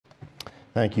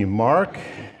Thank you, Mark,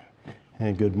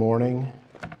 and good morning.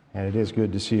 And it is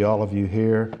good to see all of you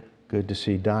here. Good to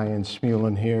see Diane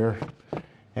Smulin here.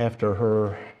 After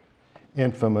her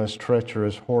infamous,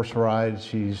 treacherous horse ride,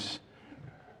 she's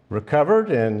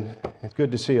recovered, and it's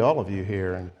good to see all of you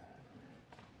here. And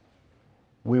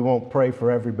we won't pray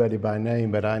for everybody by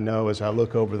name, but I know as I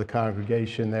look over the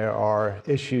congregation, there are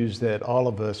issues that all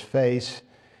of us face,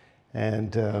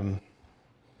 and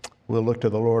we'll look to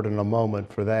the Lord in a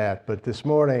moment for that. But this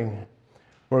morning,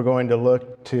 we're going to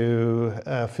look to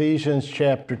Ephesians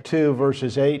chapter 2,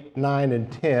 verses 8, 9,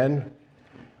 and 10,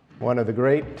 one of the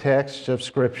great texts of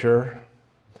Scripture.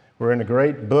 We're in a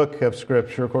great book of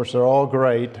Scripture. Of course, they're all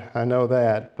great, I know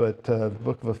that, but the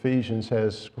book of Ephesians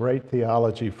has great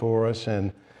theology for us,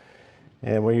 and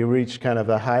we reach kind of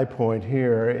the high point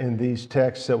here in these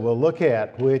texts that we'll look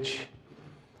at, which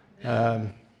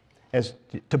as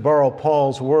to borrow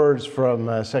Paul's words from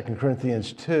 2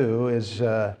 Corinthians 2, is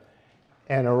an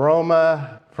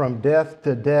aroma from death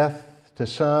to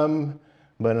some,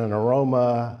 but an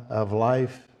aroma of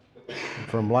life,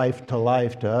 from life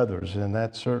to others. And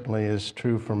that certainly is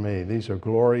true for me. These are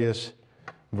glorious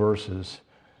verses.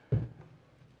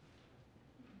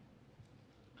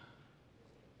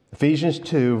 Ephesians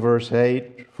 2, verse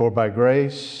 8, "For by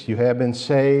grace you have been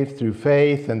saved through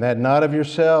faith, and that not of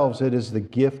yourselves, it is the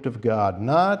gift of God,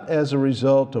 not as a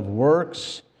result of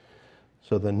works,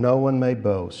 so that no one may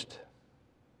boast.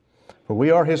 For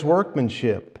we are His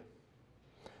workmanship,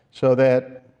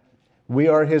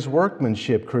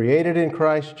 created in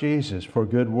Christ Jesus for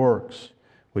good works,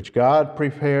 which God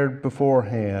prepared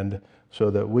beforehand so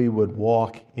that we would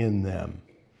walk in them."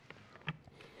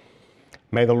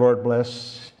 May the Lord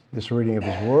bless this reading of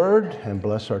His Word and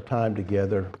bless our time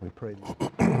together. We pray.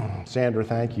 Sandra,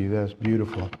 thank you. That's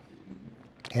beautiful.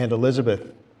 And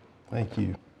Elizabeth, thank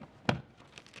you.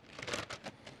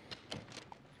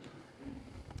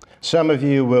 Some of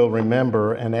you will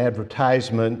remember an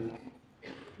advertisement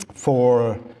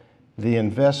for the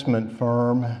investment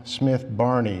firm Smith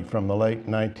Barney from the late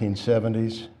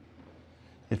 1970s.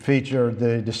 It featured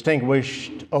the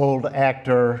distinguished old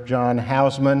actor John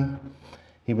Houseman.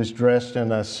 He was dressed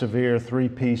in a severe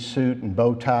three-piece suit and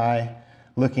bow tie.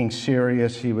 Looking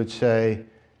serious, he would say,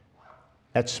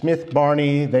 "At Smith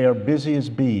Barney, they are busy as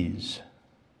bees.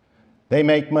 They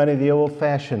make money the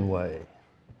old-fashioned way.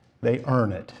 They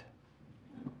earn it."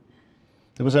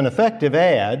 It was an effective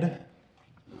ad.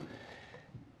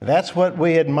 That's what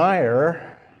we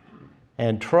admire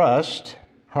and trust.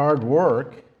 Hard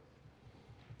work.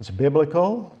 It's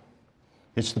biblical.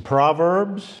 It's the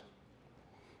Proverbs.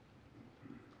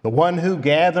 The one who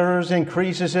gathers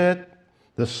increases it.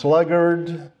 The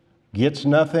sluggard gets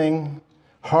nothing.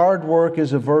 Hard work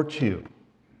is a virtue.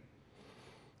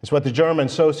 It's what the German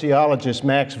sociologist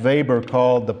Max Weber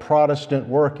called the Protestant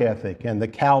work ethic and the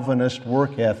Calvinist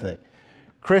work ethic.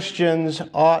 Christians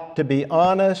ought to be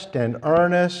honest and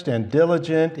earnest and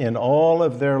diligent in all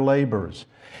of their labors.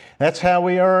 That's how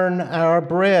we earn our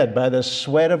bread, by the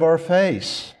sweat of our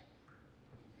face.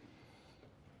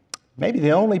 Maybe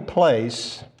the only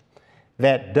place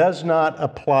that does not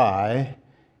apply,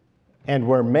 and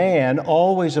where man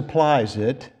always applies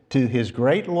it to his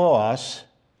great loss,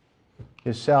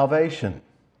 is salvation.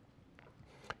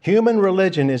 Human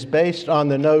religion is based on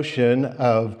the notion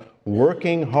of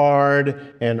working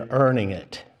hard and earning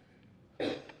it.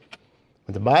 But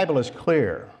the Bible is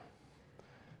clear.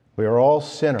 We are all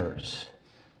sinners.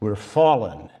 We're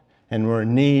fallen, and we're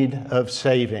in need of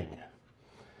saving.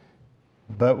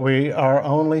 But we are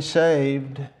only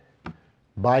saved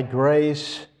by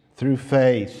grace through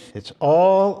faith. It's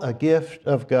all a gift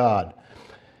of God.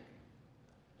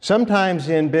 Sometimes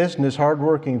in business,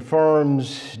 hardworking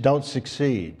firms don't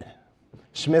succeed.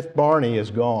 Smith Barney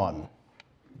is gone.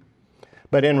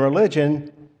 But in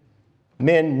religion,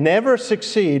 men never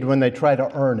succeed when they try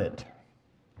to earn it.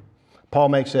 Paul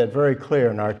makes that very clear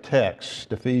in our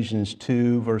text, Ephesians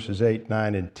 2, verses 8,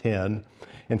 9, and 10.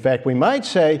 In fact, we might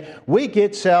say we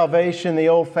get salvation the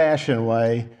old-fashioned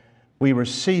way. We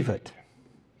receive it.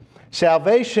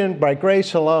 Salvation by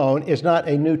grace alone is not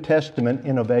a New Testament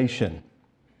innovation.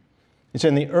 It's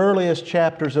in the earliest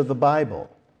chapters of the Bible.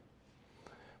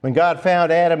 When God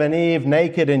found Adam and Eve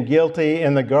naked and guilty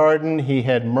in the garden, He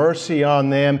had mercy on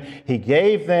them. He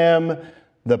gave them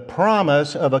the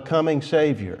promise of a coming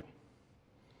Savior.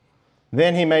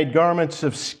 Then He made garments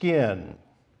of skin,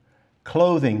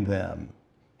 clothing them.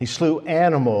 He slew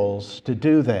animals to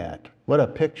do that. What a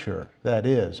picture that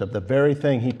is of the very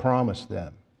thing He promised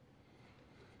them.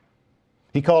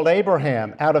 He called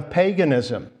Abraham out of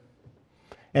paganism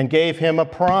and gave him a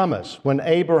promise. When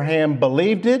Abraham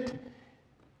believed it,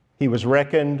 he was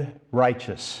reckoned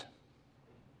righteous.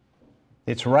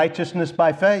 It's righteousness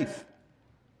by faith.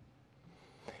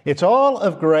 It's all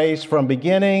of grace from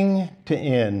beginning to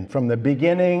end, from the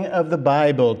beginning of the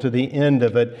Bible to the end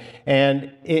of it.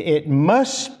 And it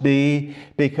must be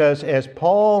because, as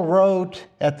Paul wrote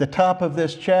at the top of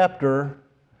this chapter,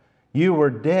 you were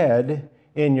dead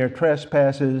in your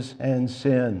trespasses and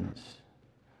sins.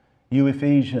 You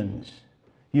Ephesians,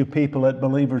 you people at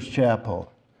Believers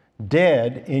Chapel,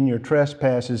 dead in your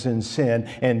trespasses and sin.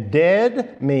 And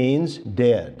dead means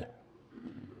dead.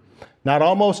 Not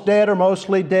almost dead or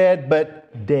mostly dead,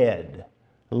 but dead,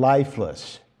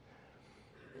 lifeless.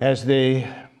 As the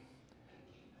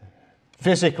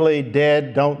physically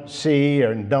dead don't see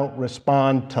or don't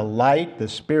respond to light, the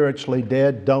spiritually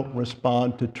dead don't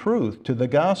respond to truth, to the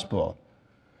gospel.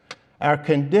 Our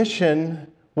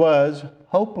condition was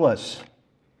hopeless.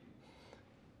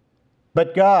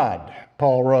 But God,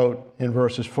 Paul wrote in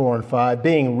verses 4 and 5,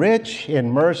 being rich in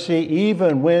mercy,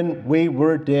 even when we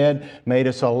were dead, made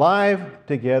us alive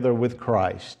together with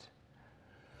Christ.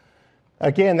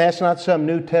 Again, that's not some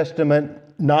New Testament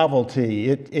novelty.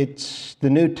 It's the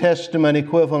New Testament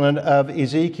equivalent of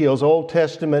Ezekiel's Old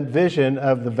Testament vision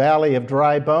of the valley of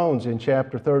dry bones in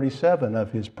chapter 37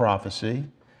 of his prophecy.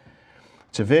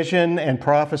 It's a vision and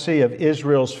prophecy of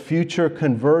Israel's future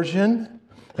conversion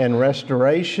and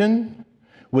restoration,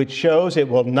 which shows it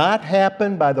will not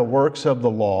happen by the works of the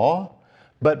law,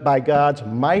 but by God's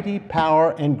mighty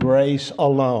power and grace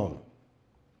alone.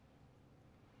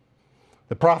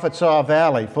 The prophet saw a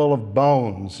valley full of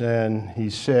bones, and he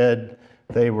said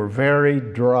they were very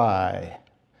dry,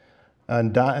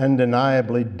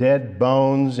 undeniably dead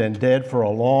bones and dead for a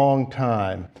long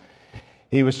time.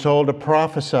 He was told to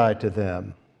prophesy to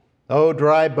them. "O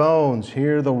dry bones,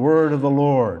 hear the word of the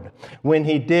Lord." When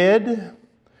he did,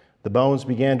 the bones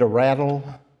began to rattle,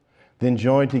 then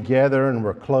joined together and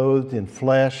were clothed in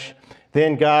flesh.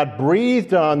 Then God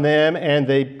breathed on them, and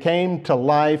they came to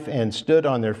life and stood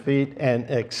on their feet, an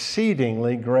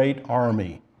exceedingly great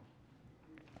army.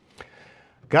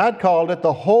 God called it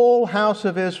the whole house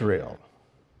of Israel.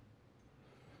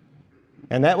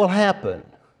 And that will happen.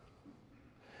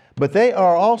 But they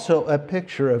are also a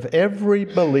picture of every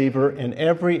believer in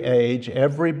every age,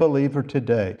 every believer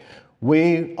today.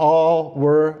 We all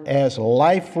were as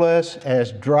lifeless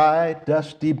as dry,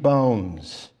 dusty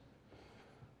bones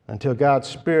until God's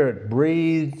Spirit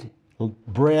breathed the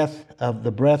breath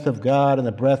of God and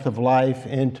the breath of life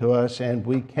into us, and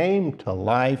we came to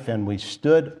life and we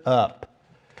stood up.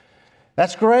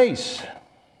 That's grace.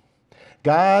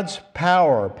 God's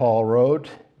power, Paul wrote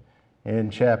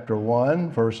in chapter 1,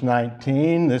 verse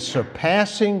 19, the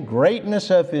surpassing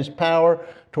greatness of His power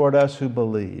toward us who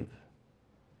believe.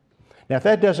 Now, if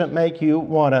that doesn't make you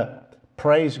want to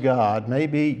praise God,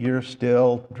 maybe you're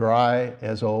still dry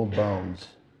as old bones.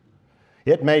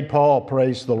 It made Paul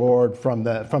praise the Lord from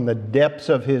the depths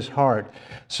of his heart.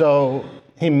 So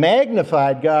he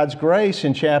magnified God's grace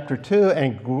in chapter 2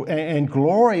 and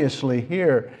gloriously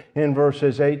here in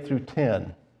verses 8 through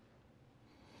 10,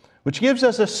 which gives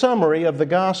us a summary of the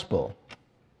gospel,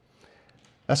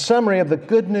 a summary of the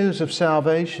good news of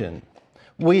salvation.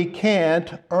 We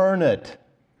can't earn it.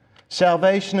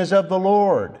 Salvation is of the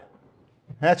Lord.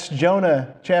 That's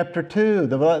Jonah chapter 2.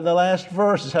 The last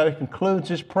verse is how he concludes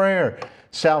his prayer.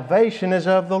 Salvation is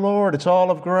of the Lord. It's all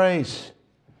of grace.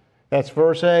 That's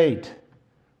verse 8.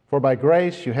 For by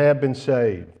grace you have been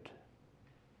saved.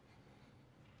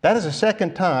 That is the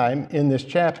second time in this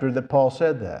chapter that Paul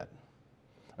said that.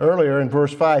 Earlier in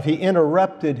verse 5, he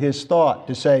interrupted his thought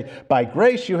to say, by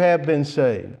grace you have been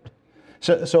saved.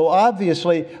 So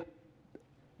obviously,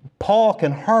 Paul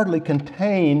can hardly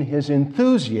contain his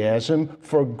enthusiasm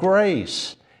for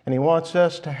grace, and he wants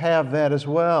us to have that as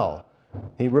well.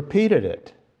 He repeated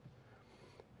it.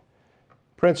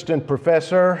 Princeton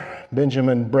professor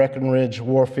Benjamin Breckinridge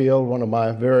Warfield, one of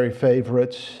my very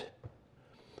favorites,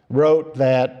 wrote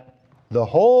that the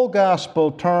whole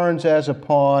gospel turns as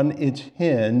upon its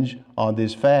hinge on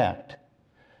this fact,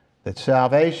 that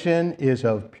salvation is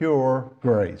of pure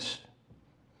grace.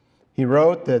 He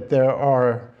wrote that there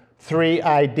are three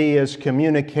ideas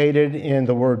communicated in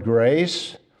the word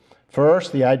grace.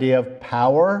 First, the idea of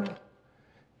power.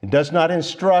 It does not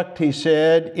instruct, he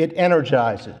said, it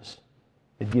energizes.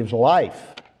 It gives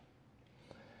life.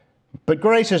 But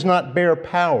grace is not bare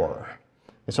power.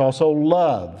 It's also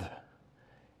love.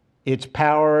 It's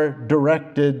power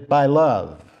directed by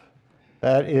love.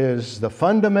 That is the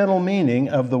fundamental meaning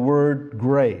of the word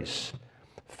grace.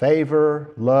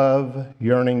 Favor, love,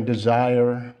 yearning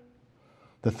desire.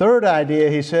 The third idea,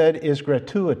 he said, is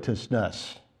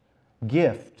gratuitousness,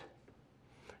 gift.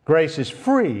 Grace is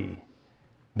free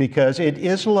because it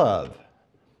is love,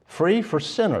 free for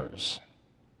sinners.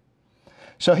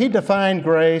 So he defined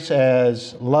grace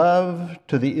as love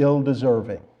to the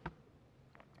ill-deserving.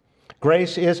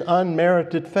 Grace is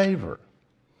unmerited favor.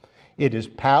 It is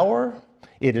power,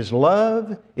 it is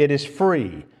love, it is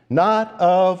free, not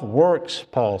of works,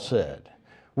 Paul said.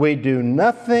 We do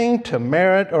nothing to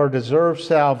merit or deserve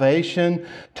salvation,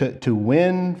 to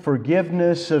win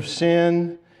forgiveness of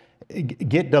sin,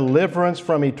 get deliverance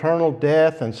from eternal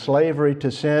death and slavery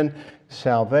to sin.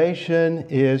 Salvation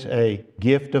is a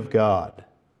gift of God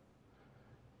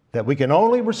that we can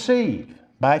only receive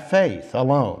by faith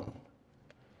alone.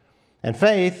 And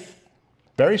faith,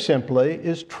 very simply,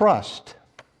 is trust.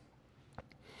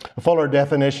 A fuller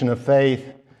definition of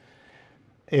faith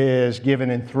is given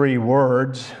in 3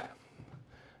 words.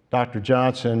 Dr.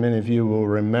 Johnson, many of you will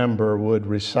remember, would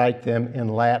recite them in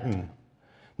Latin.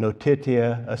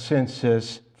 Notitia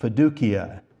assensus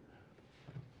fiducia.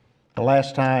 The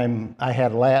last time I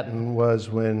had Latin was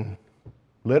when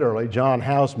literally John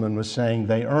Houseman was saying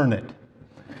they earn it.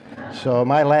 So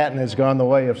my Latin has gone the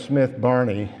way of Smith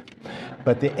Barney.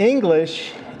 But the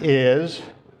English is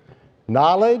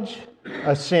knowledge,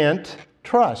 assent,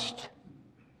 trust.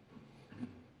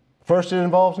 First, it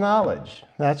involves knowledge.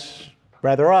 That's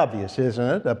rather obvious, isn't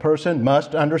it? A person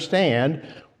must understand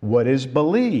what is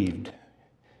believed.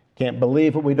 Can't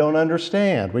believe what we don't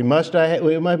understand. We must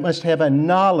have a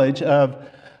knowledge of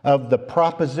the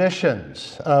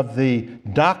propositions, of the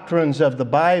doctrines of the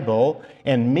Bible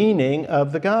and meaning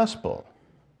of the gospel.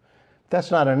 That's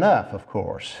not enough, of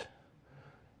course.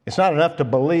 It's not enough to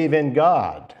believe in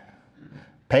God.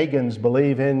 Pagans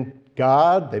believe in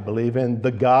God. They believe in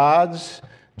the gods.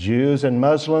 Jews and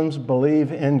Muslims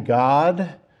believe in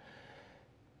God.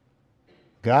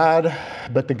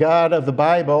 But the God of the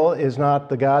Bible is not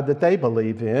the God that they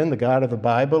believe in. The God of the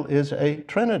Bible is a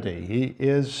Trinity. He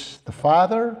is the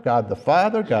Father, God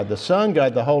the Son,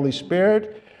 God the Holy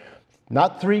Spirit.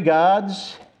 Not 3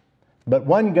 gods, but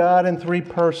one God in 3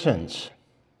 persons.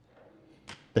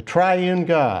 The triune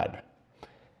God,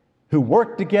 who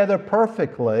work together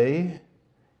perfectly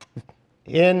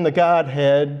in the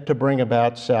Godhead to bring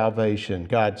about salvation.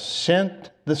 God sent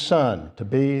the Son to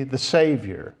be the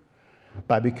Savior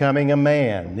by becoming a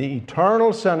man. The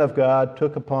eternal Son of God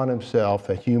took upon himself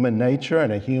a human nature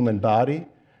and a human body.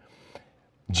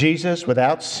 Jesus,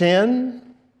 without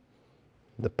sin,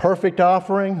 the perfect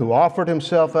offering, who offered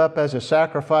himself up as a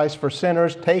sacrifice for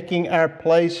sinners, taking our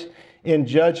place in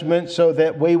judgment so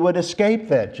that we would escape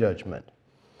that judgment.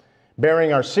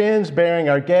 Bearing our sins, bearing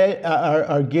our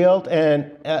guilt,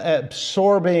 and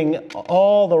absorbing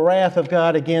all the wrath of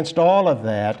God against all of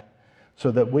that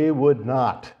so that we would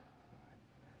not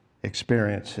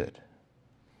experience it.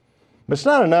 But it's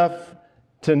not enough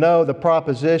to know the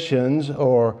propositions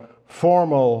or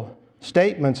formal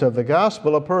statements of the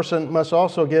gospel. A person must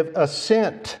also give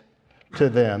assent to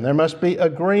them. There must be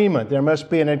agreement. There must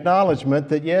be an acknowledgement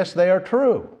that, yes, they are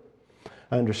true.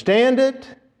 I understand it.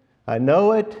 I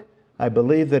know it. I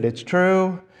believe that it's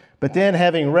true. But then,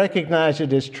 having recognized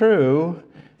it is true,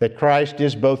 that Christ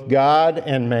is both God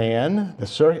and man,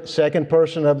 the second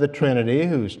person of the Trinity,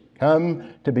 who's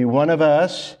come to be one of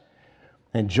us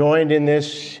and joined in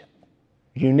this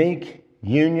unique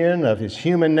union of his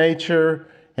human nature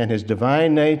and his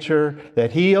divine nature,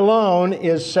 that he alone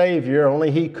is Savior,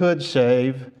 only he could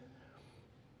save.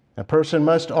 A person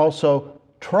must also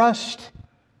trust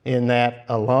in that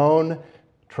alone,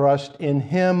 trust in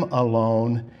him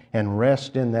alone, and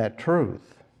rest in that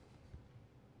truth.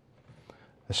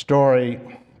 A story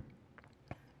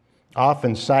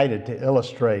often cited to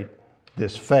illustrate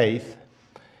this faith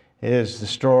is the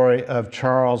story of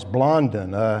Charles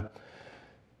Blondin, a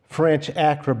French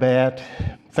acrobat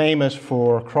famous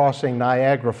for crossing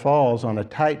Niagara Falls on a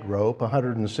tightrope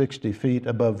 160 feet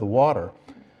above the water.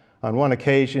 On one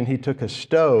occasion, he took a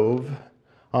stove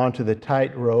onto the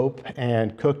tightrope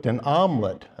and cooked an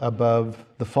omelet above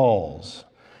the falls.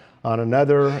 On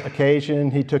another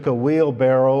occasion, he took a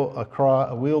wheelbarrow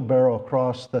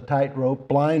across the tightrope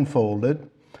blindfolded.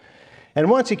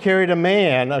 And once he carried a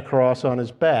man across on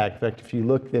his back. In fact, if you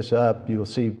look this up, you'll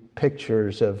see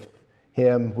pictures of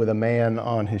him with a man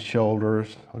on his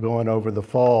shoulders going over the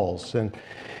falls. And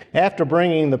after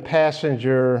bringing the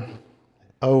passenger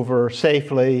over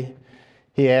safely,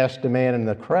 he asked a man in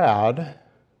the crowd,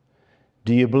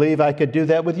 "Do you believe I could do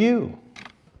that with you?"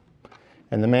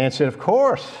 And the man said, "Of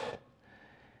course."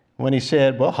 When he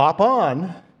said, "Well, hop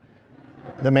on,"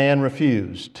 the man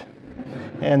refused.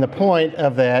 And the point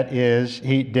of that is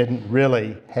he didn't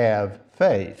really have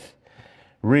faith.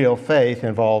 Real faith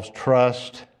involves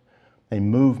trust a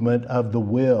movement of the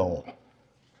will.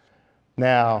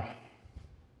 Now,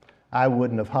 I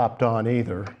wouldn't have hopped on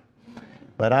either,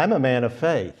 but I'm a man of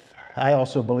faith. I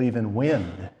also believe in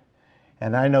wind,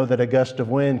 and I know that a gust of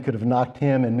wind could have knocked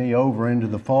him and me over into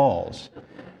the falls.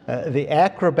 The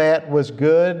acrobat was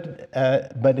good,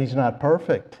 but he's not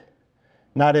perfect,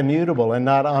 not immutable, and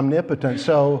not omnipotent,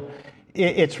 so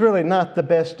it's really not the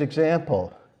best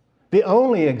example. The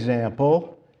only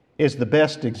example is the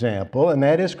best example, and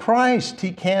that is Christ.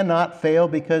 He cannot fail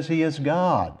because he is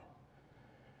God.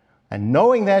 And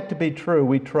knowing that to be true,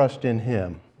 we trust in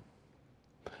him.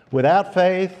 Without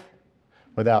faith,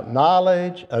 without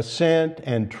knowledge, assent,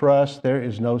 and trust, there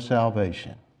is no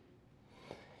salvation.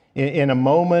 In a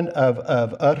moment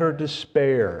of utter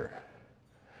despair,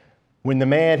 when the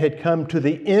man had come to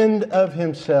the end of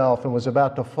himself and was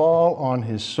about to fall on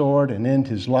his sword and end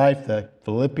his life, the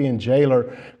Philippian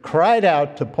jailer cried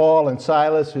out to Paul and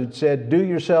Silas, who'd said, "Do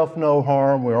yourself no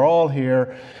harm, we're all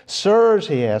here." "Sirs,"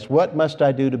 he asked, "what must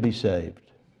I do to be saved?"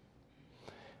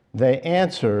 They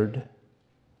answered,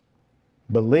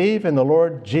 "Believe in the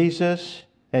Lord Jesus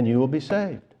and you will be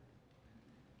saved."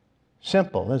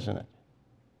 Simple, isn't it?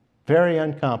 Very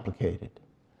uncomplicated.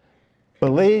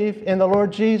 Believe in the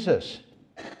Lord Jesus.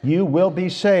 You will be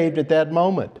saved at that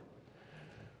moment.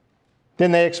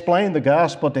 Then they explained the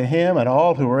gospel to him and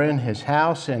all who were in his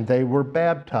house, and they were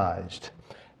baptized.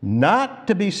 Not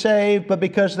to be saved, but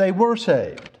because they were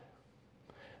saved.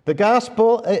 The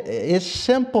gospel is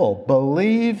simple.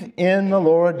 Believe in the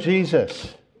Lord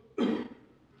Jesus.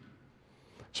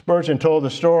 Spurgeon told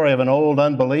the story of an old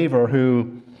unbeliever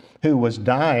who was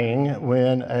dying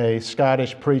when a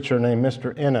Scottish preacher named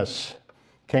Mr. Ennis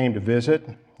came to visit.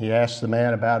 He asked the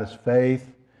man about his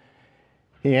faith.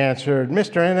 He answered,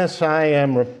 "Mr. Ennis, I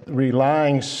am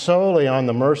relying solely on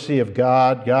the mercy of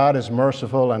God. God is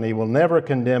merciful and he will never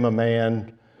condemn a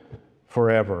man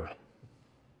forever."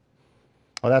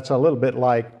 Well, that's a little bit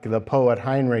like the poet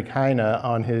Heinrich Heine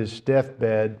on his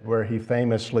deathbed, where he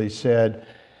famously said,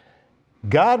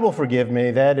 "God will forgive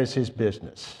me, that is his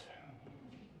business."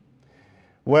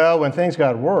 Well, when things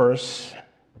got worse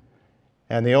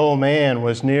and the old man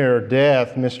was near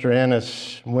death, Mr.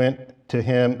 Ennis went to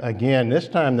him again. This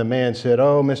time the man said,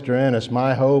 "Oh, Mr. Ennis,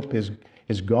 my hope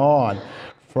is gone.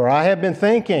 For I have been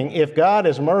thinking, if God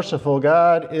is merciful,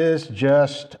 God is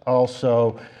just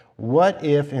also. What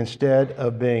if instead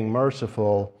of being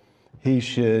merciful, he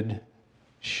should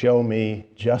show me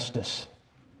justice?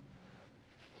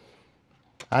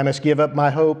 I must give up my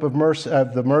hope I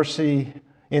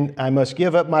must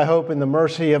give up my hope in the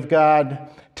mercy of God.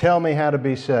 Tell me how to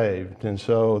be saved." And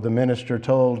so the minister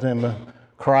told him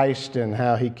Christ and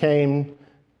how he came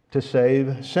to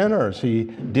save sinners. He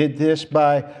did this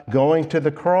by going to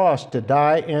the cross to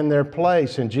die in their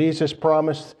place. And Jesus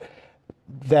promised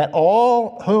that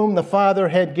all whom the Father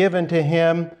had given to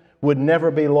him would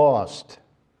never be lost.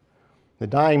 The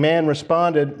dying man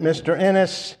responded, "Mr.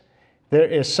 Ennis, there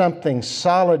is something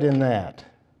solid in that.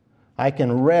 I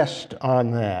can rest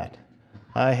on that.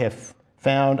 I have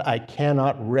found I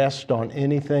cannot rest on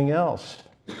anything else."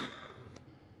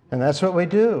 And that's what we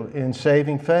do in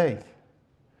saving faith.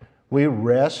 We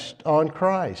rest on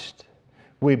Christ.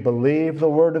 We believe the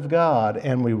Word of God,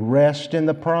 and we rest in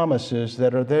the promises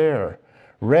that are there.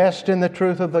 Rest in the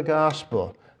truth of the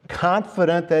gospel,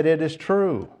 confident that it is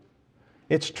true.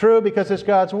 It's true because it's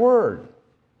God's Word.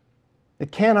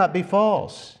 It cannot be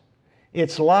false.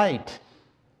 It's light,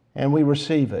 and we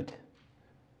receive it.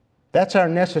 That's our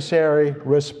necessary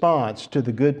response to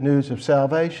the good news of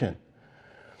salvation.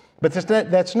 But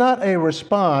that's not a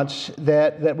response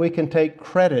that we can take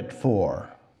credit for.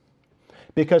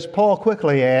 Because Paul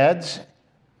quickly adds,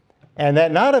 "And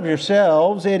that not of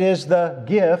yourselves, it is the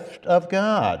gift of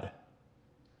God."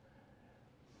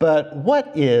 But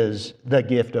what is the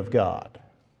gift of God?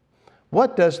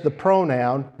 What does the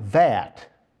pronoun that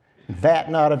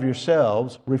not of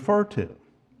yourselves, refer to?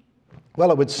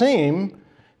 Well, it would seem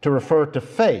to refer to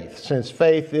faith, since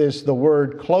faith is the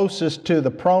word closest to the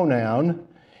pronoun,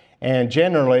 and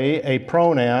generally a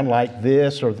pronoun like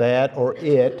this or that or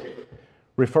it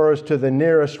refers to the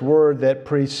nearest word that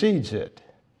precedes it.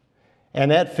 And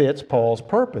that fits Paul's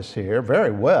purpose here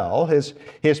very well. His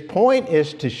point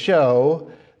is to show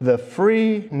the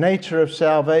free nature of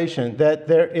salvation, that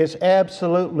there is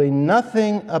absolutely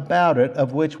nothing about it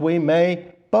of which we may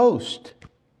boast.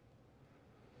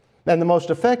 And the most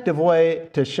effective way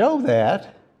to show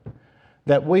that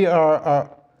we are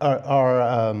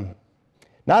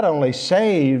not only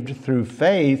saved through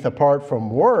faith apart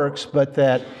from works, but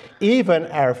that even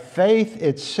our faith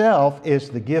itself is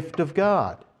the gift of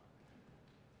God.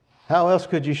 How else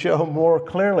could you show more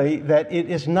clearly that it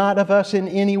is not of us in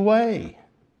any way?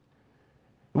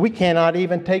 We cannot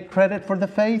even take credit for the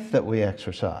faith that we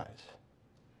exercise.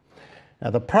 Now,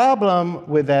 the problem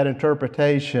with that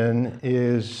interpretation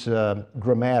is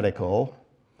grammatical.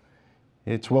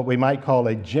 It's what we might call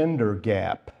a gender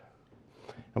gap.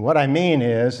 And what I mean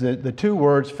is that the two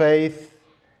words faith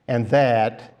and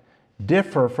that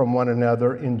differ from one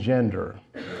another in gender.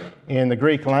 In the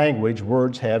Greek language,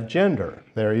 words have gender.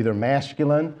 They're either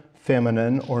masculine,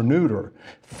 feminine, or neuter.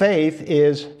 Faith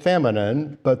is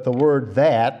feminine, but the word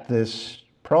that, this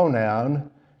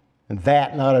pronoun,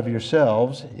 that not of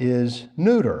yourselves, is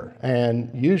neuter. And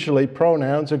usually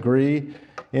pronouns agree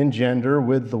in gender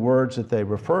with the words that they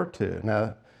refer to.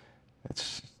 Now,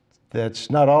 that's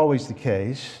not always the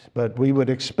case, but we would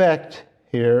expect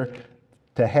here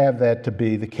to have that to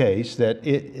be the case, that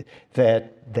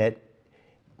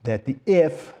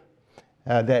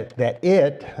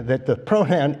the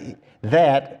pronoun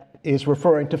that is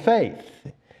referring to faith,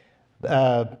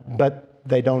 but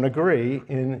they don't agree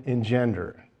in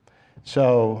gender.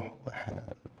 So,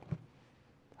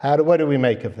 what do we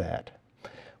make of that?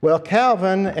 Well,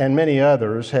 Calvin and many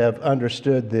others have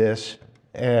understood this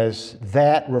as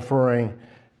that referring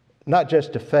not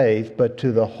just to faith, but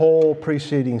to the whole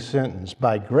preceding sentence.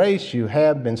 By grace you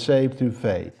have been saved through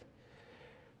faith.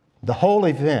 The whole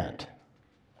event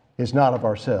is not of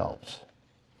ourselves.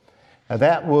 Now,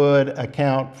 that would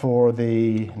account for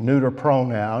the neuter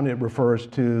pronoun. It refers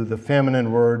to the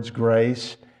feminine words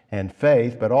grace and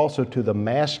faith, but also to the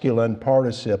masculine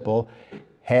participle,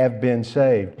 have been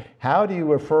saved. How do you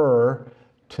refer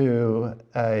to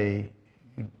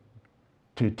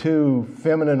two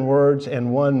feminine words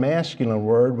and one masculine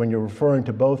word when you're referring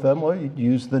to both of them? Well, you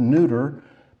use the neuter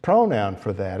pronoun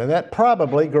for that. And that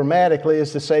probably grammatically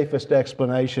is the safest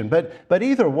explanation. But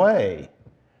either way,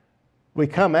 we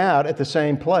come out at the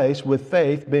same place with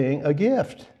faith being a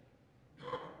gift,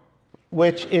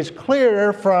 which is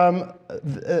clear from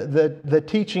the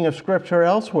teaching of Scripture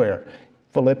elsewhere.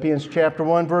 Philippians chapter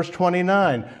 1, verse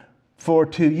 29. For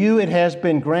to you it has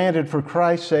been granted for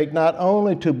Christ's sake not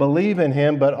only to believe in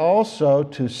Him, but also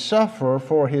to suffer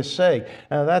for His sake.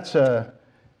 Now that's a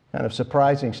kind of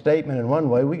surprising statement in one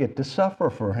way. We get to suffer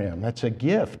for Him. That's a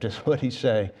gift, is what he's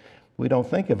saying. We don't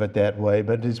think of it that way,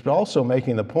 but he's also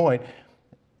making the point.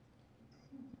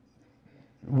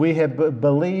 We have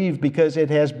believed because it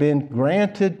has been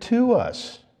granted to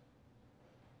us.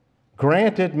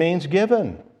 Granted means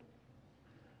given.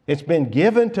 It's been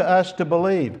given to us to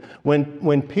believe.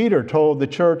 When Peter told the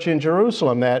church in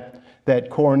Jerusalem that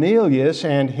Cornelius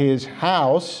and his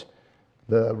house,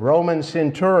 the Roman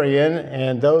centurion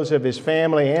and those of his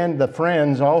family and the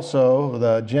friends also,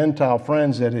 the Gentile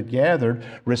friends that had gathered,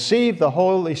 received the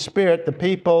Holy Spirit, the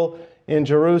people in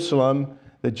Jerusalem,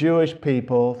 the Jewish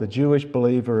people, the Jewish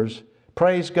believers,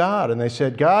 praised God. And they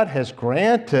said, God has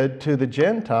granted to the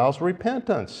Gentiles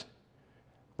repentance.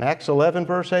 Acts 11,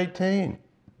 verse 18.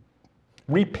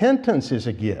 Repentance is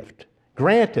a gift,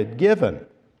 granted, given.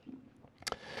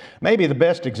 Maybe the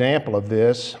best example of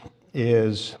this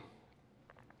is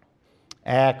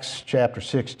Acts chapter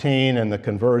 16 and the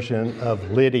conversion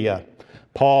of Lydia.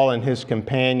 Paul and his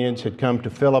companions had come to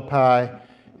Philippi,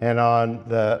 and on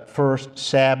the first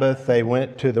Sabbath they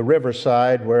went to the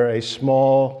riverside where a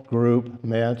small group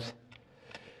met.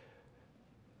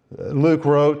 Luke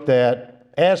wrote that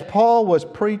as Paul was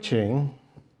preaching,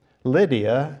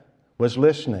 Lydia was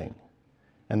listening,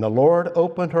 and the Lord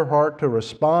opened her heart to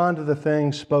respond to the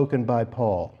things spoken by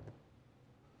Paul.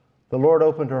 The Lord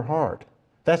opened her heart.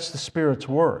 That's the Spirit's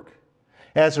work.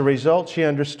 As a result, she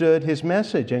understood His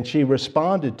message and she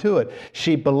responded to it.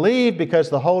 She believed because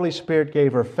the Holy Spirit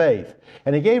gave her faith.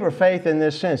 And He gave her faith in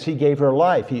this sense. He gave her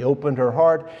life. He opened her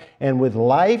heart. And with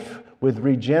life, with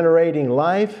regenerating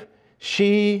life,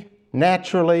 she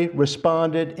naturally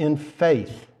responded in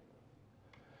faith.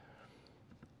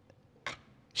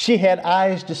 She had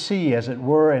eyes to see, as it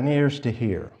were, and ears to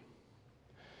hear.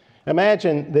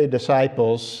 Imagine the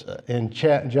disciples in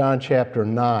John chapter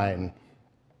 9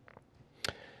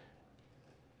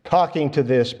 talking to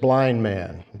this blind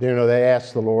man. You know, they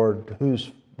asked the Lord,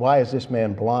 why is this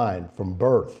man blind from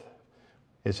birth?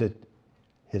 Is it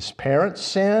his parents'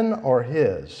 sin or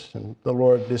his? And the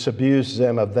Lord disabuses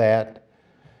them of that.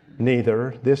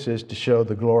 Neither. This is to show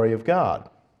the glory of God.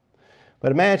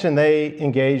 But imagine they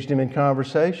engaged him in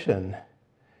conversation.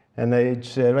 And they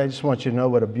said, I just want you to know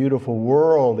what a beautiful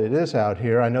world it is out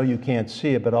here. I know you can't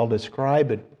see it, but I'll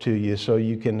describe it to you so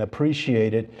you can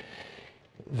appreciate it.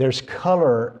 There's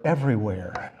color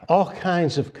everywhere, all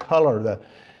kinds of color. The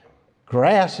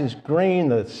grass is green,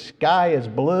 the sky is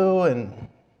blue, and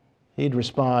he'd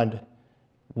respond,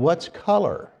 "What's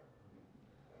color?"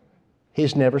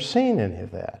 He's never seen any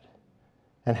of that.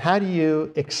 And how do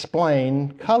you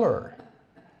explain color?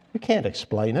 You can't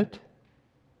explain it.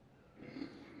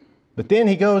 But then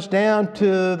he goes down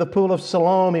to the pool of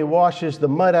Siloam, he washes the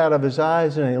mud out of his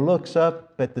eyes, and he looks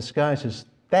up at the sky and says,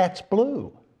 "That's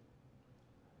blue."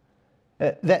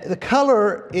 The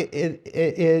color,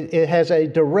 it has a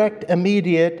direct,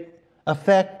 immediate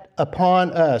effect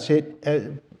upon us.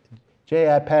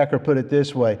 J.I. Packer put it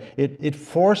this way, it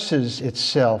forces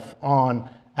itself on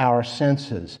our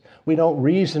senses. We don't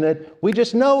reason it, we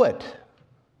just know it.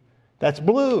 That's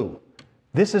blue.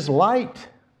 This is light.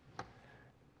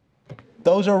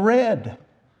 Those are red.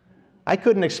 I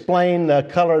couldn't explain the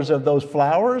colors of those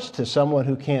flowers to someone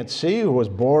who can't see, who was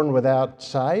born without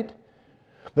sight.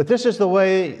 But this is the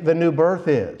way the new birth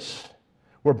is.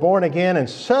 We're born again and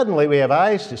suddenly we have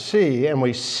eyes to see and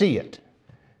we see it.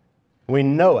 We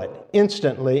know it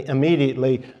instantly,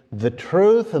 immediately. The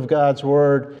truth of God's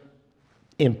Word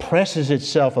impresses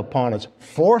itself upon us,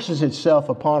 forces itself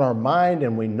upon our mind,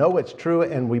 and we know it's true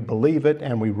and we believe it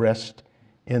and we rest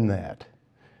in that.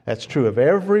 That's true of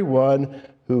everyone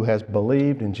who has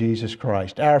believed in Jesus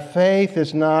Christ. Our faith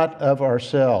is not of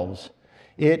ourselves.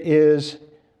 It is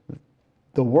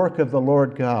the work of the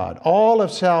Lord God. All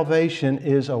of salvation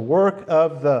is a work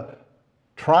of the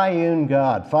triune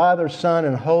God, Father, Son,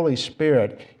 and Holy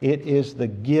Spirit. It is the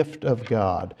gift of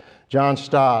God. John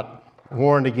Stott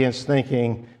warned against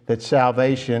thinking that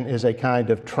salvation is a kind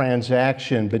of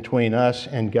transaction between us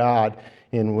and God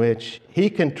in which He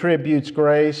contributes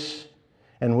grace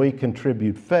and we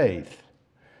contribute faith.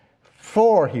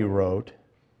 For, he wrote,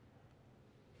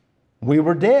 we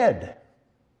were dead.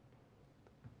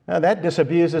 Now that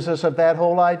disabuses us of that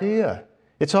whole idea.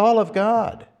 It's all of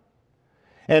God.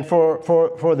 And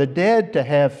for the dead to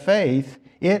have faith,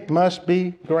 it must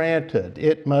be granted.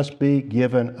 It must be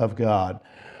given of God.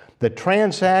 The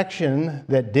transaction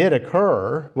that did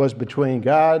occur was between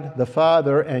God the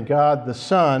Father and God the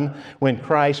Son when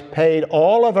Christ paid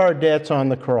all of our debts on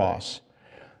the cross.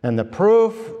 And the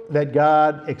proof that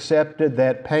God accepted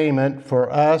that payment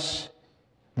for us,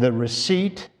 the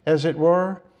receipt, as it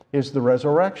were, is the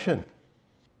resurrection.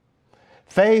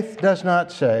 Faith does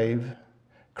not save.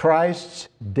 Christ's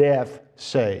death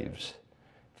saves.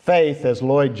 Faith, as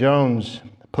Lloyd Jones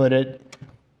put it,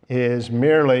 is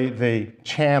merely the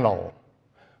channel,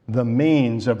 the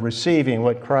means of receiving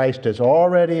what Christ has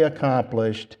already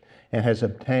accomplished and has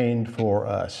obtained for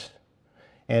us.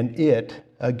 And it,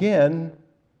 again,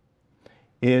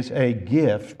 is a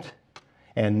gift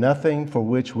and nothing for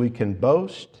which we can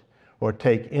boast or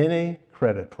take any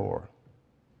credit for.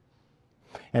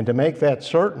 And to make that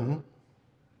certain,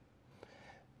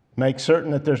 make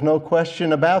certain that there's no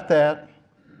question about that,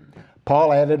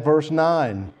 Paul added verse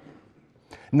 9.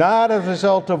 Not as a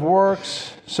result of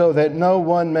works, so that no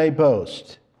one may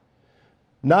boast.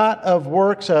 Not of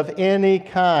works of any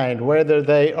kind, whether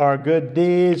they are good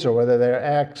deeds or whether they're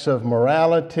acts of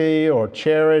morality or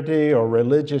charity or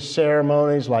religious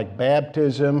ceremonies like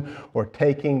baptism or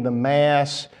taking the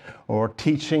Mass or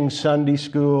teaching Sunday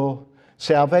school.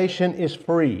 Salvation is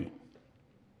free.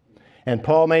 And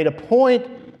Paul made a point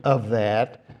of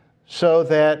that so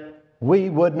that we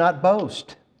would not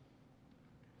boast.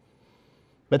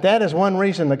 But that is one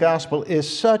reason the gospel is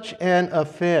such an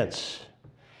offense,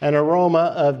 an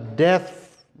aroma of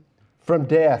death from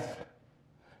death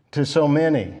to so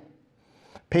many.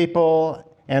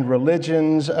 People and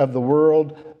religions of the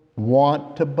world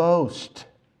want to boast.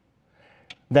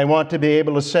 They want to be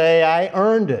able to say, I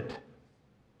earned it.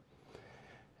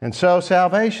 And so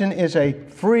salvation is a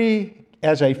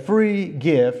free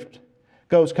gift,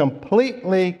 goes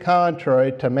completely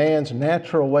contrary to man's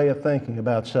natural way of thinking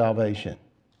about salvation.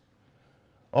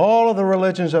 All of the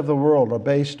religions of the world are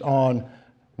based on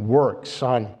works,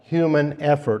 on human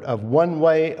effort of one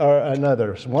way or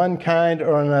another, one kind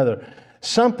or another,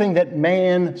 something that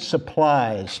man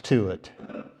supplies to it.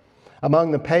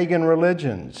 Among the pagan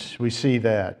religions, we see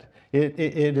that. It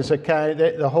is a kind,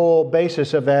 the whole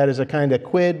basis of that is a kind of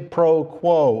quid pro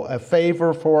quo, a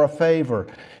favor for a favor.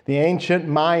 The ancient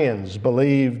Mayans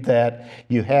believed that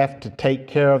you have to take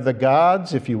care of the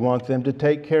gods if you want them to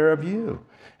take care of you.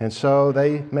 And so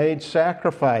they made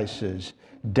sacrifices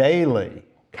daily,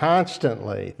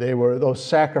 constantly. Those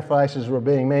sacrifices were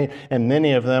being made, and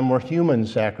many of them were human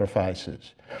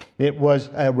sacrifices. It was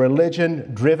a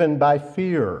religion driven by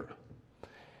fear.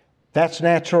 That's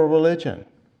natural religion.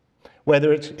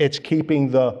 Whether it's keeping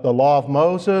the law of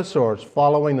Moses or it's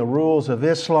following the rules of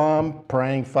Islam,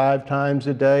 praying 5 times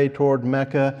a day toward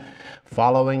Mecca,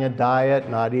 following a diet,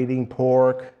 not eating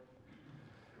pork.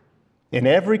 In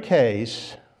every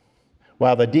case,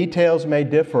 while the details may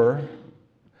differ,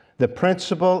 the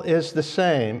principle is the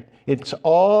same. It's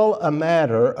all a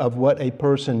matter of what a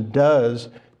person does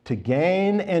to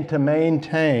gain and to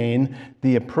maintain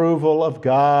the approval of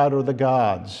God or the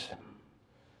gods.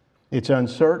 It's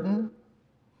uncertain,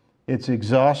 it's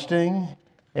exhausting,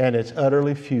 and it's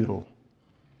utterly futile.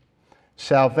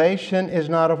 Salvation is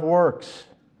not of works.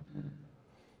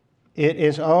 It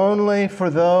is only for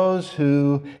those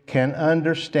who can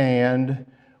understand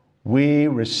we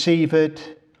receive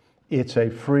it. It's a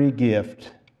free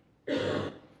gift.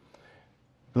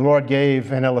 The Lord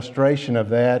gave an illustration of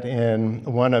that in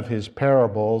one of his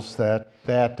parables,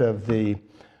 that of the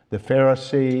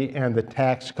Pharisee and the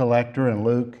tax collector in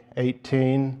Luke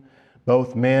 18.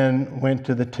 Both men went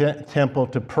to the temple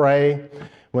to pray.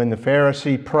 When the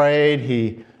Pharisee prayed,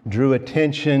 he drew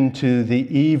attention to the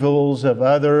evils of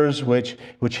others which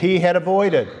he had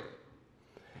avoided,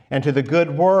 and to the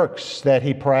good works that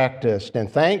he practiced.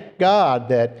 And thank God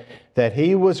that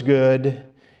he was good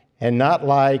and not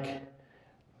like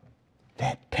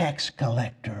that tax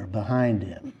collector behind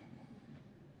him.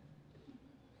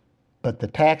 But the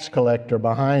tax collector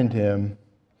behind him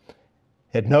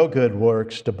had no good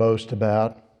works to boast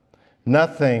about,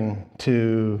 nothing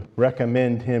to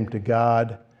recommend him to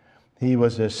God. He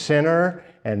was a sinner,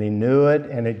 and he knew it,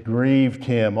 and it grieved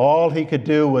him. All he could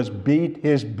do was beat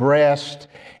his breast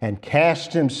and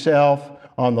cast himself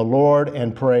on the Lord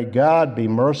and pray, God, be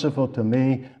merciful to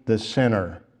me, the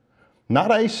sinner. Not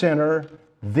a sinner,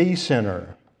 the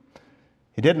sinner.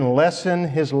 He didn't lessen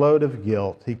his load of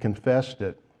guilt. He confessed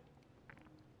it.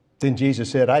 Then Jesus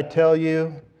said, I tell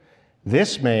you,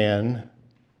 this man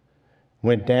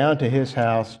went down to his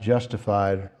house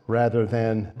justified rather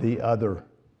than the other.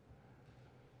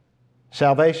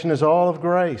 Salvation is all of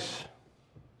grace,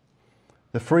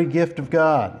 the free gift of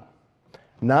God,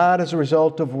 not as a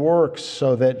result of works,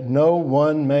 so that no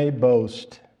one may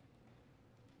boast.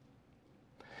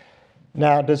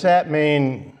 Now, does that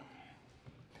mean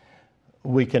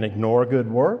we can ignore good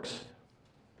works?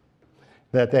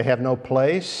 That they have no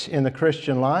place in the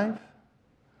Christian life?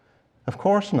 Of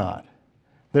course not.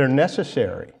 They're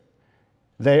necessary.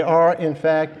 They are, in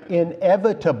fact,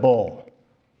 inevitable.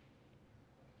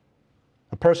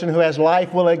 A person who has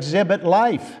life will exhibit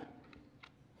life.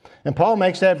 And Paul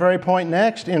makes that very point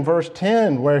next in verse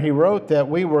 10, where he wrote that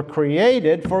we were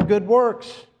created for good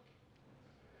works.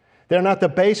 They're not the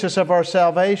basis of our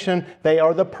salvation, they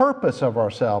are the purpose of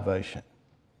our salvation.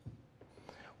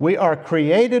 We are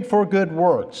created for good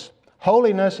works.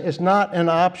 Holiness is not an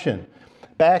option.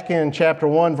 Back in chapter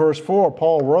 1, verse 4,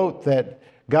 Paul wrote that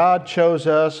God chose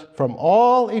us from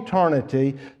all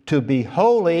eternity to be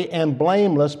holy and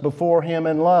blameless before Him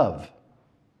in love.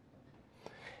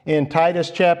 In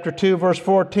Titus chapter 2, verse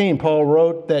 14, Paul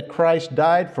wrote that Christ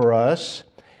died for us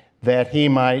that He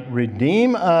might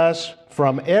redeem us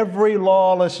from every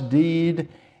lawless deed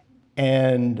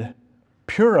and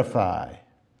purify,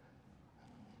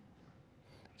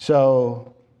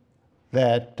 so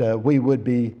that we would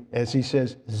be, as he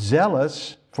says,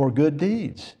 zealous for good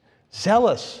deeds.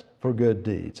 Zealous for good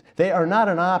deeds. They are not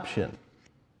an option.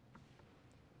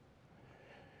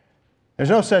 There's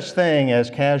no such thing as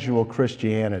casual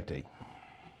Christianity.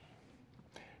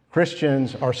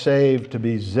 Christians are saved to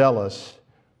be zealous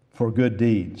for good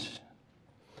deeds.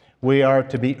 We are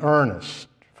to be earnest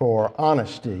for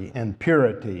honesty and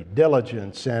purity,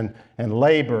 diligence and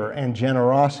labor and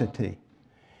generosity.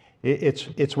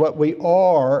 It's what we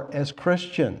are as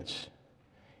Christians.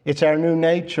 It's our new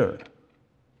nature.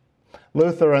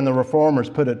 Luther and the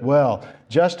Reformers put it well.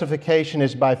 Justification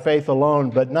is by faith alone,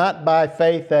 but not by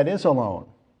faith that is alone.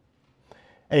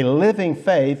 A living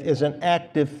faith is an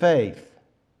active faith.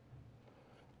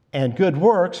 And good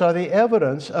works are the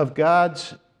evidence of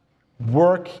God's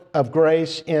work of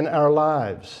grace in our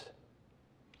lives.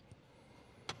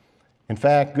 In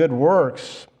fact, good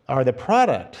works are the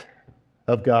product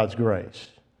of God's grace.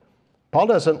 Paul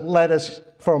doesn't let us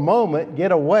for a moment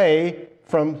get away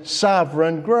from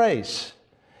sovereign grace.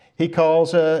 He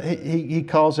calls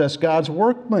us God's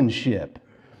workmanship.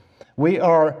 We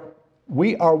are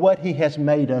what He has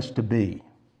made us to be.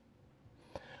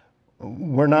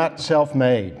 We're not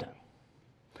self-made.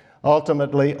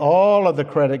 Ultimately, all of the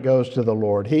credit goes to the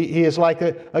Lord. He is like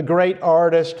a great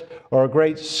artist or a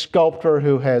great sculptor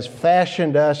who has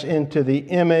fashioned us into the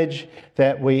image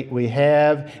that we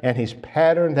have, and He's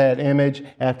patterned that image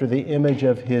after the image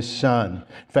of His Son.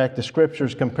 In fact, the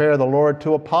Scriptures compare the Lord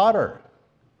to a potter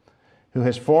who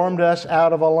has formed us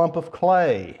out of a lump of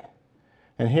clay.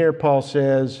 And here Paul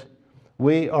says,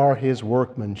 we are His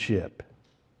workmanship.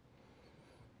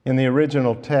 In the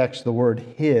original text, the word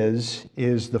his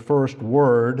is the first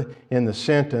word in the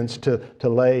sentence to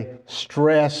lay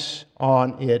stress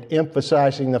on it,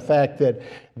 emphasizing the fact that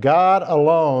God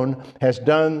alone has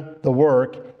done the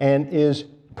work and is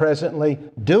presently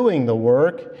doing the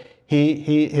work.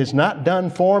 He is not done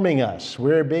forming us.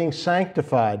 We're being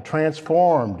sanctified,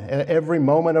 transformed at every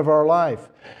moment of our life.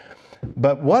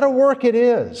 But what a work it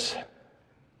is.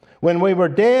 When we were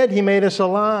dead, He made us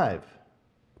alive.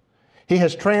 He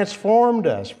has transformed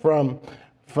us from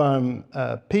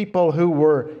people who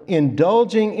were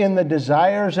indulging in the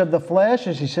desires of the flesh,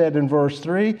 as He said in verse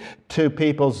 3, to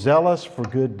people zealous for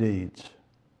good deeds.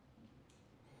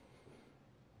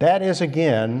 That is,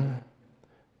 again,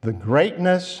 the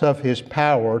greatness of His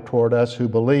power toward us who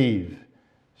believe,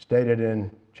 stated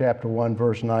in chapter 1,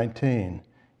 verse 19.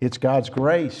 It's God's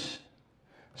grace,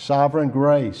 sovereign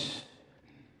grace.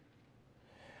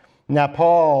 Now,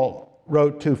 Paul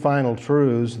wrote two final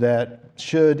truths that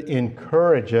should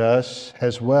encourage us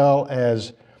as well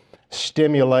as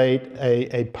stimulate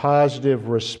a positive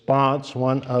response,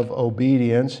 one of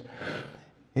obedience.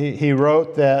 He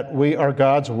wrote that we are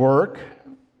God's work,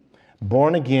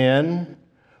 born again,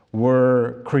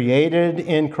 were created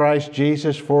in Christ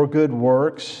Jesus for good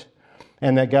works,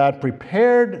 and that God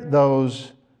prepared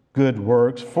those good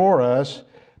works for us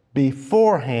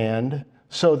beforehand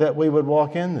so that we would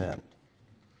walk in them.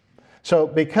 So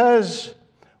because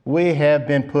we have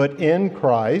been put in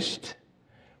Christ,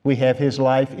 we have His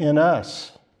life in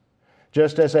us.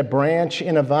 Just as a branch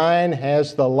in a vine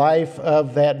has the life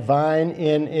of that vine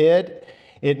in it,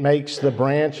 it makes the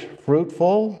branch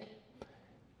fruitful.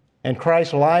 And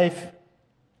Christ's life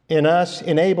in us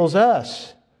enables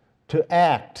us to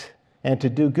act and to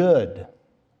do good.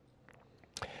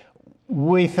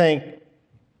 We think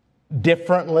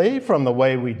differently from the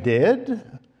way we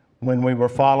did when we were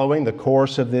following the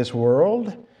course of this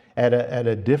world at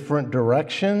a different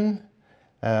direction,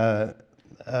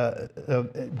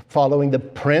 following the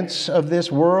prince of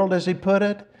this world, as he put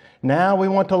it. Now we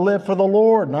want to live for the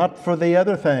Lord, not for the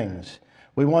other things.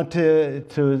 We want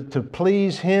to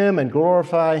please Him and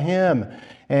glorify Him.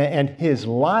 And His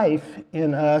life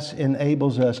in us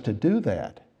enables us to do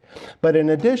that. But in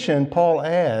addition, Paul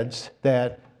adds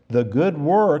that the good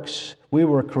works we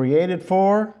were created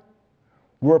for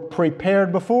were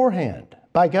prepared beforehand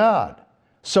by God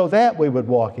so that we would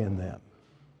walk in them.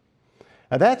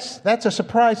 Now that's a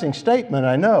surprising statement,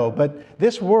 I know, but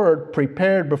this word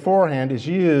prepared beforehand is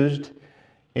used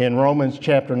in Romans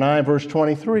chapter 9, verse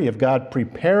 23, of God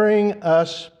preparing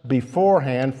us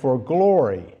beforehand for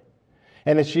glory.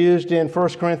 And it's used in 1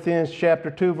 Corinthians chapter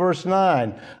 2, verse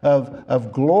 9,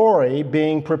 of glory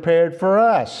being prepared for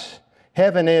us.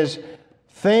 Heaven is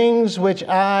things which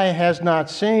eye has not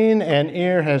seen and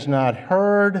ear has not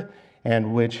heard,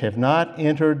 and which have not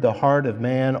entered the heart of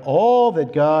man, all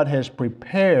that God has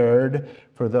prepared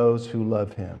for those who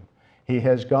love Him. He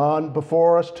has gone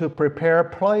before us to prepare a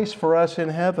place for us in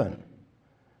heaven.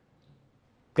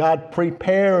 God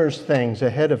prepares things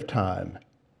ahead of time.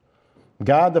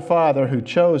 God the Father, who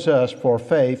chose us for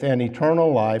faith and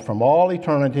eternal life from all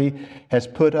eternity, has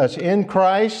put us in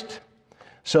Christ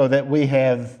so that we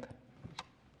have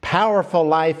powerful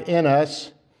life in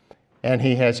us, and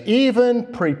He has even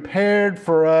prepared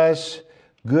for us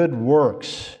good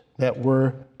works that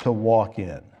we're to walk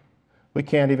in. We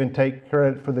can't even take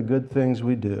credit for the good things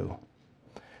we do.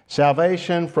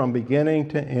 Salvation from beginning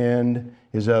to end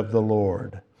is of the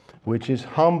Lord, which is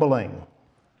humbling.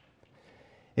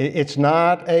 It's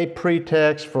not a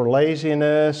pretext for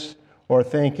laziness or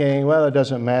thinking, well, it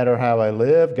doesn't matter how I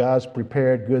live. God's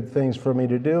prepared good things for me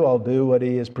to do. I'll do what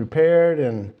He has prepared.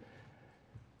 And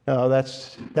no,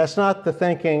 that's not the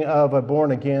thinking of a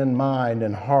born-again mind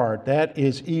and heart. That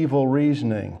is evil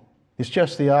reasoning. It's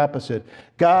just the opposite.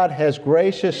 God has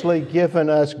graciously given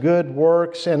us good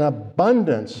works, an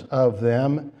abundance of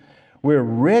them. We're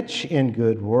rich in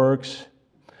good works,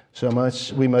 so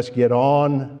we must get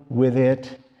on with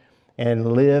it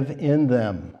and live in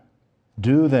them,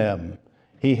 do them.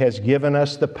 He has given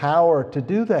us the power to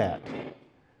do that.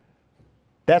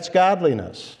 That's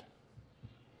godliness.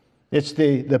 It's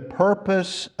the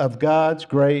purpose of God's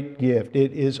great gift.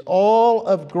 It is all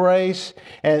of grace,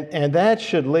 and that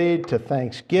should lead to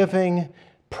thanksgiving,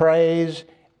 praise,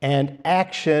 and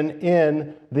action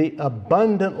in the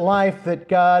abundant life that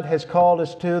God has called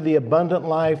us to, the abundant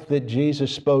life that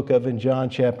Jesus spoke of in John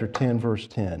chapter 10, verse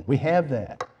 10. We have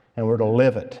that, and we're to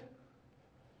live it.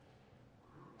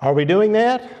 Are we doing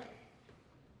that?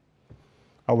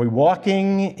 Are we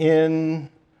walking in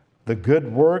the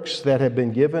good works that have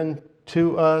been given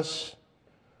to us?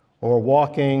 or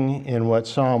walking in what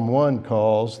Psalm 1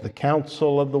 calls the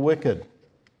counsel of the wicked.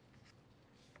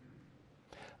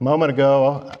 A moment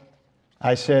ago,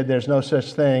 I said there's no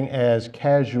such thing as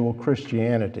casual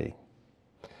Christianity.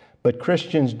 But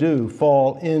Christians do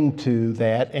fall into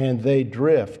that, and they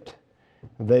drift.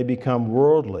 They become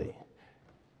worldly.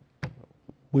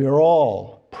 We are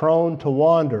all prone to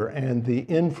wander, and the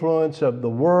influence of the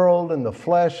world and the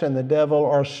flesh and the devil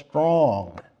are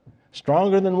strong,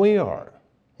 stronger than we are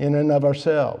in and of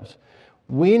ourselves.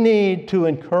 We need to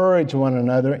encourage one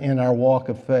another in our walk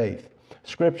of faith.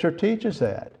 Scripture teaches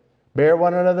that. Bear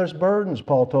one another's burdens,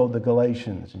 Paul told the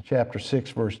Galatians in chapter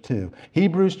 6, verse 2.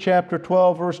 Hebrews chapter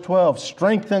 12, verse 12.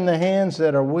 Strengthen the hands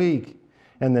that are weak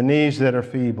and the knees that are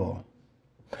feeble.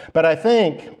 But I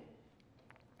think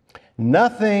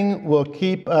nothing will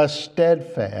keep us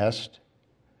steadfast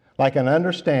like an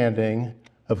understanding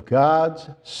of God's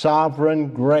sovereign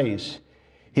grace,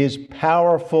 His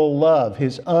powerful love,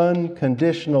 His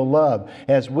unconditional love.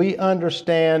 As we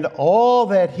understand all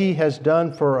that He has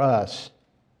done for us,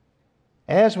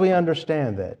 as we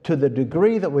understand that, to the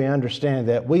degree that we understand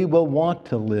that, we will want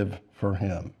to live for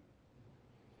Him.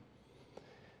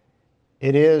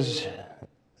 It is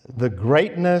the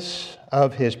greatness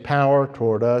of His power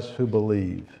toward us who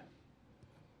believe.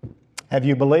 Have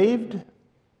you believed?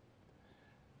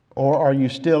 Or are you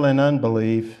still in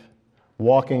unbelief,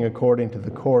 walking according to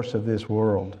the course of this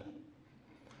world?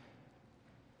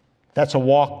 That's a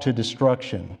walk to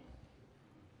destruction.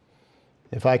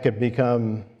 If I could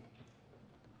become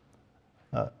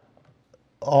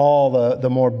all the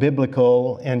more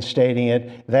biblical in stating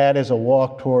it, that is a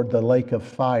walk toward the lake of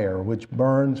fire, which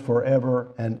burns forever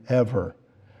and ever.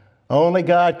 Only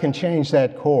God can change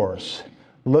that course.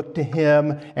 Look to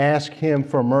Him, ask Him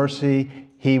for mercy.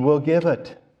 He will give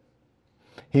it.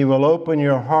 He will open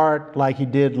your heart like He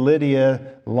did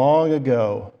Lydia long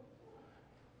ago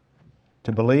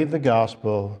to believe the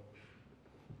gospel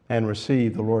and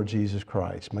receive the Lord Jesus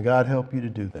Christ. May God help you to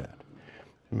do that.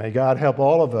 May God help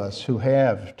all of us who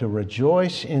have to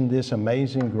rejoice in this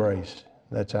amazing grace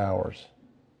that's ours.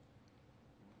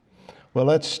 Well,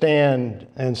 let's stand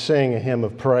and sing a hymn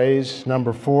of praise.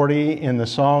 Number 40 in the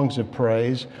Songs of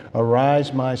Praise,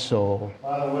 Arise My Soul.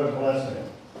 Father, what a blessing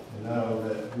to know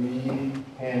that we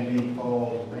can be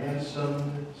called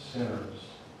ransomed sinners,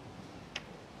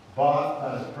 bought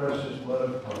by the precious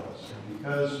blood of Christ. And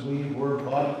because we were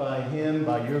bought by Him,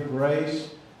 by your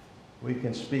grace, we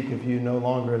can speak of you no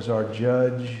longer as our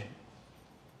judge,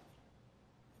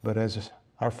 but as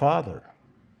our Father,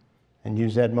 and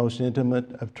use that most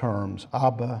intimate of terms,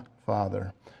 Abba,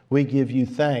 Father. We give you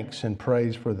thanks and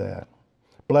praise for that.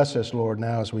 Bless us, Lord,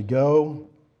 now as we go.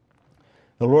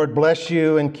 The Lord bless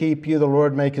you and keep you. The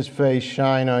Lord make His face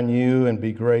shine on you and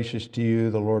be gracious to you.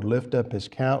 The Lord lift up His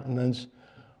countenance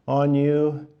on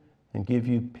you and give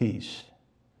you peace.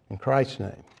 In Christ's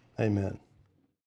name, amen.